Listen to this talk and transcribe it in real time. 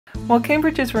While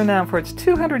Cambridge is renowned for its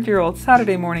 200-year-old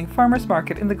Saturday morning farmers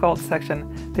market in the Galt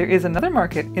section, there is another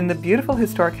market in the beautiful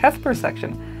historic Hespeler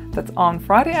section that's on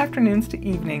Friday afternoons to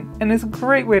evening and is a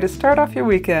great way to start off your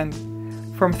weekend.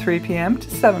 From 3 p.m. to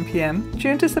 7 p.m.,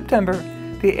 June to September,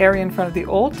 the area in front of the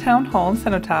Old Town Hall in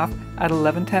Cenotaph at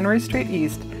 11 Tannery Street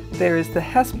East, there is the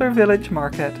Hespeler Village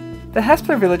Market. The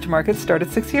Hespeler Village Market started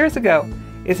 6 years ago.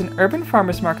 It's an urban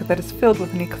farmers market that is filled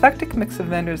with an eclectic mix of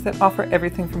vendors that offer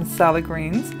everything from salad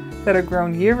greens that are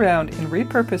grown year-round in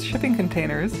repurposed shipping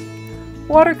containers,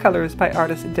 watercolors by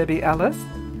artist Debbie Ellis,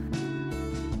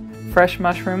 fresh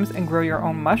mushrooms and grow your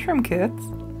own mushroom kits,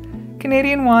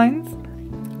 Canadian wines,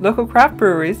 local craft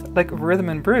breweries like Rhythm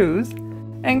and Brews,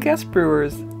 and guest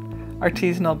brewers,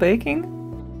 artisanal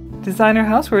baking, designer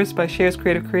housewares by Shares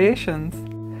Creative Creations,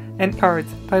 and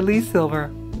cards by Lee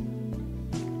Silver.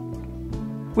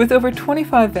 With over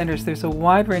 25 vendors, there's a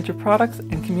wide range of products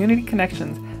and community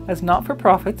connections as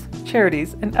not-for-profits,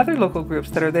 charities, and other local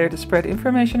groups that are there to spread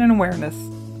information and awareness.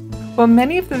 While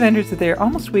many of the vendors are there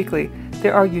almost weekly,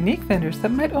 there are unique vendors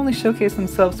that might only showcase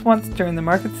themselves once during the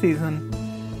market season.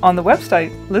 On the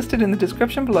website, listed in the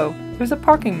description below, there's a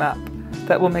parking map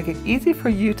that will make it easy for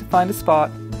you to find a spot,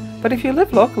 but if you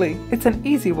live locally, it's an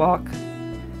easy walk.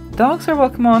 Dogs are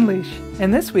welcome on leash,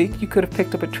 and this week you could have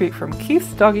picked up a treat from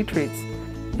Keith's Doggy Treats.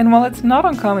 And while it's not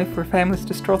uncommon for families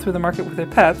to stroll through the market with their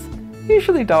pets,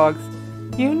 usually dogs,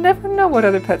 you never know what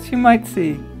other pets you might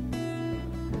see.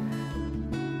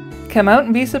 Come out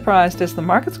and be surprised, as the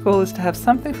market's goal is to have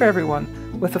something for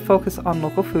everyone, with a focus on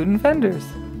local food and vendors.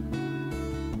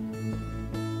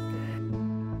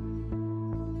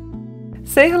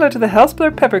 Say hello to the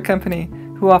Hespeler Pepper Company,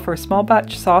 who offer a small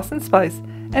batch sauce and spice,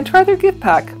 and try their gift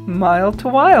pack, Mild to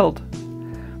Wild.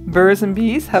 Burrs and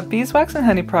Bees have beeswax and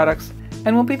honey products,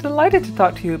 and will be delighted to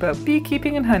talk to you about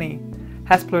beekeeping and honey.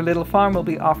 Hespeler Little Farm will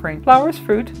be offering flowers,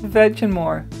 fruit, veg, and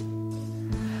more.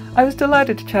 I was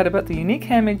delighted to chat about the unique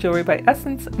handmade jewelry by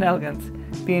Essence and Elegance,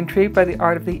 be intrigued by the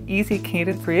art of the Easy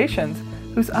Cadent Creations,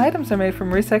 whose items are made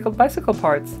from recycled bicycle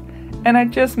parts, and I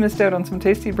just missed out on some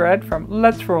tasty bread from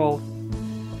Let's Roll.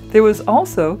 There was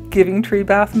also Giving Tree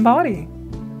Bath and Body.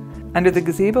 Under the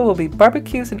gazebo will be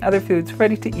barbecues and other foods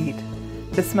ready to eat.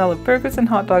 The smell of burgers and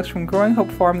hot dogs from Growing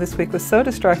Hope Farm this week was so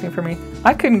distracting for me,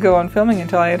 I couldn't go on filming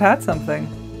until I had something.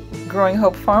 Growing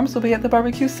Hope Farms will be at the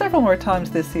barbecue several more times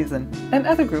this season, and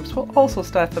other groups will also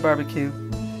staff the barbecue.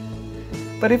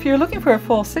 But if you're looking for a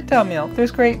full sit-down meal,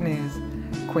 there's great news.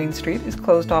 Queen Street is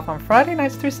closed off on Friday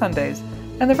nights through Sundays,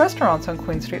 and the restaurants on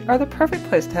Queen Street are the perfect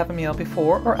place to have a meal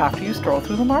before or after you stroll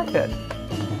through the market.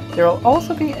 There will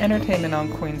also be entertainment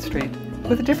on Queen Street,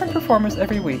 with different performers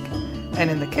every week, and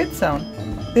in the kids zone,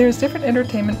 there is different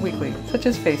entertainment weekly, such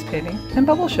as face painting and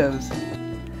bubble shows.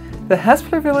 The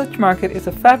Hespeler Village Market is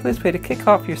a fabulous way to kick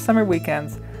off your summer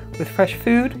weekends, with fresh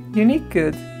food, unique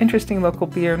goods, interesting local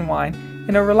beer and wine,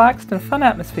 in a relaxed and fun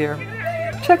atmosphere.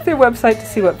 Check their website to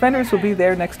see what vendors will be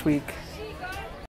there next week.